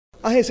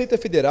A Receita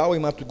Federal em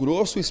Mato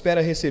Grosso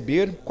espera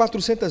receber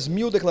 400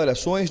 mil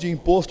declarações de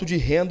imposto de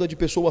renda de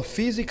pessoa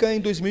física em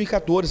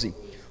 2014,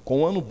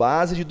 com o ano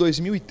base de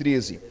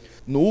 2013.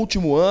 No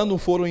último ano,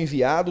 foram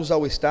enviados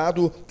ao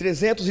Estado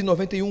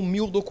 391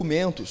 mil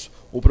documentos.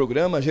 O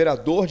programa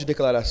gerador de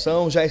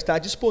declaração já está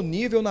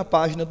disponível na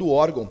página do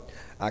órgão.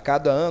 A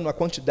cada ano, a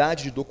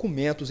quantidade de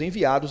documentos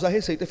enviados à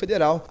Receita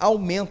Federal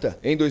aumenta.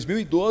 Em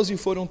 2012,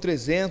 foram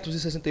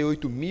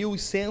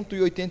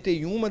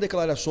 368.181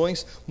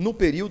 declarações no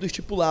período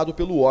estipulado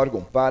pelo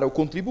órgão. Para o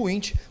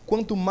contribuinte,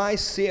 quanto mais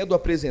cedo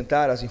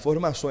apresentar as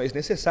informações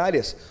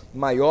necessárias,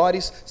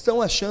 maiores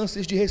são as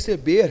chances de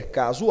receber,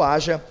 caso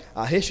haja,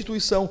 a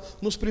restituição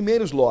nos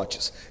primeiros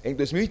lotes. Em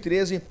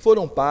 2013,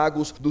 foram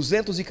pagos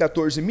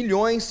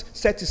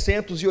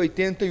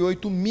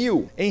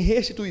 214.788.000 em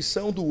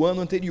restituição do ano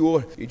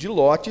anterior e de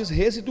lotes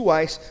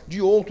residuais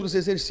de outros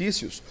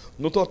exercícios.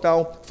 No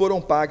total,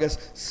 foram pagas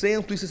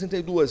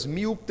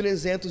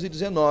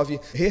 162.319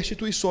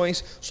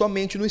 restituições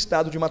somente no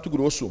estado de Mato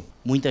Grosso.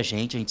 Muita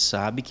gente, a gente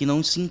sabe, que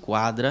não se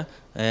enquadra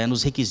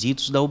nos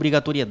requisitos da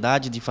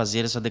obrigatoriedade de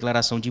fazer essa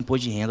declaração de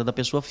imposto de renda da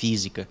pessoa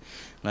física,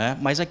 né?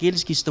 Mas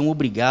aqueles que estão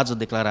obrigados a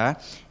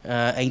declarar,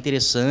 é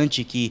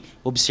interessante que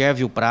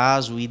observe o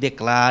prazo e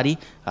declare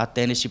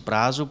até nesse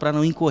prazo para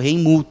não incorrer em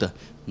multa,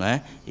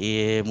 né?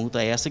 E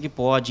multa essa que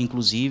pode,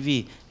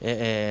 inclusive,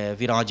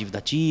 virar uma dívida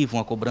ativa,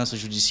 uma cobrança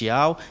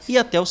judicial, e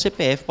até o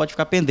CPF pode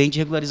ficar pendente de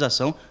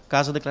regularização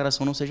caso a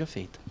declaração não seja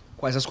feita.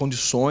 Quais as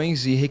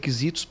condições e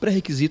requisitos,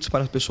 pré-requisitos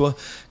para a pessoa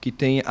que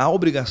tem a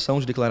obrigação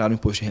de declarar o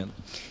imposto de renda?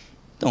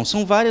 Então,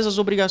 são várias as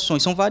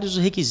obrigações, são vários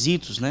os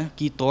requisitos, né,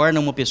 que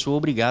tornam uma pessoa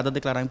obrigada a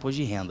declarar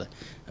imposto de renda.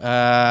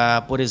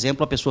 Por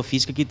exemplo, a pessoa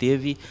física que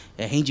teve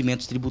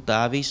rendimentos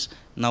tributáveis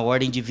na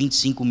ordem de R$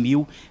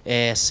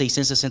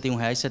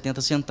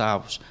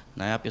 25.661,70.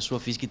 Né? A pessoa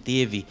física que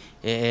teve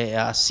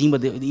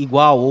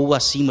igual ou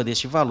acima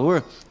deste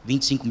valor, R$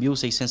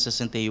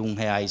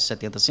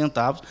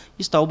 25.661,70,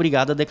 está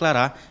obrigada a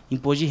declarar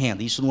imposto de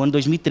renda. Isso no ano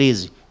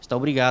 2013. Está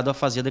obrigado a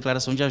fazer a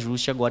declaração de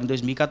ajuste agora em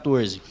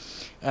 2014.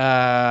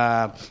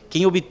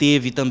 Quem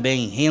obteve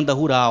também renda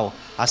rural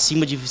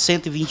acima de R$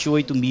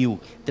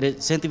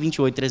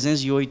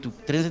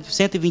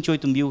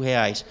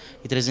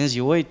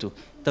 128.308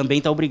 também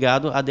está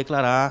obrigado a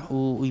declarar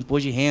o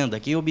imposto de renda.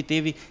 Quem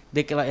obteve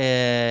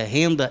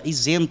renda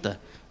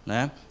isenta,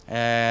 né,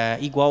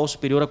 igual ou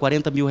superior a R$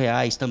 40 mil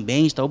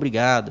também está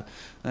obrigado.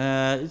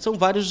 São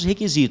vários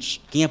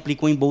requisitos. Quem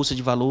aplicou em bolsa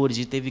de valores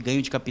e teve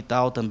ganho de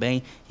capital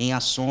também em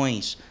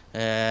ações,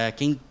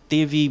 quem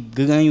teve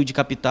ganho de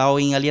capital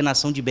em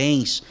alienação de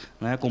bens,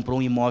 né, comprou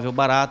um imóvel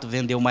barato,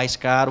 vendeu mais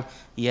caro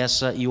e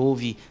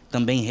houve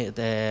também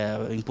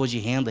imposto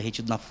de renda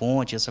retido na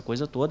fonte, essa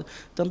coisa toda,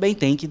 também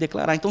tem que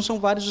declarar. Então, são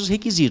vários os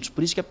requisitos,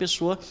 por isso que a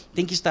pessoa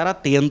tem que estar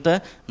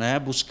atenta, né,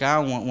 buscar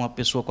uma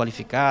pessoa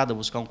qualificada,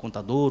 buscar um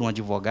contador, um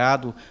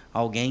advogado,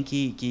 alguém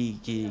que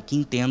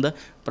entenda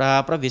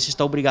para ver se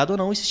está obrigado ou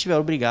não, e se estiver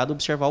obrigado,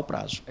 observar o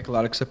prazo. É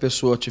claro que se a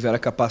pessoa tiver a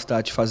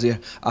capacidade de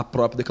fazer a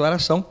própria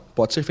declaração,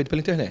 pode ser feito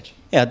pela internet.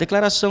 A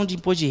declaração de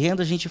imposto de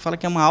renda, a gente fala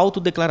que é uma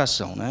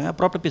autodeclaração, né? É a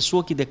própria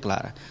pessoa que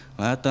declara,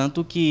 né?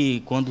 Tanto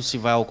que quando se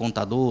vai ao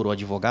contador, ou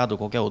advogado, ou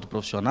qualquer outro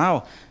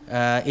profissional,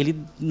 ele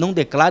não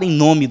declara em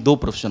nome do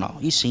profissional,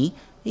 e sim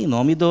em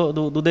nome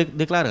do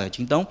declarante.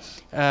 Então,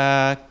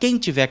 quem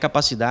tiver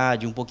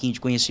capacidade, um pouquinho de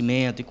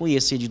conhecimento e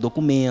conhecer de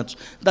documentos,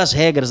 das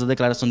regras da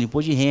declaração do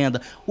imposto de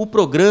renda, o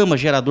programa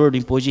gerador do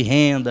imposto de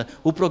renda,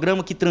 o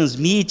programa que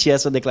transmite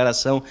essa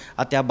declaração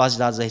até a base de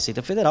dados da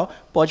Receita Federal,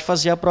 pode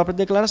fazer a própria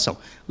declaração.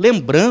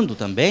 Lembrando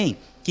também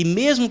que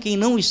mesmo quem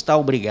não está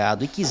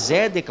obrigado e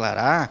quiser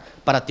declarar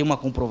para ter uma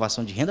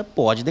comprovação de renda,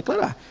 pode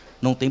declarar,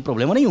 não tem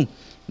problema nenhum,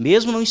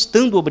 mesmo não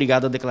estando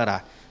obrigado a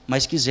declarar.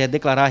 Mas quiser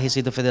declarar à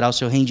Receita Federal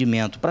seu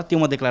rendimento para ter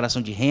uma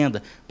declaração de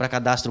renda, para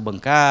cadastro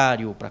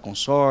bancário, para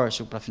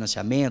consórcio, para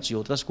financiamentos e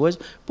outras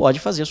coisas, pode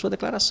fazer a sua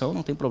declaração,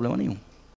 não tem problema nenhum.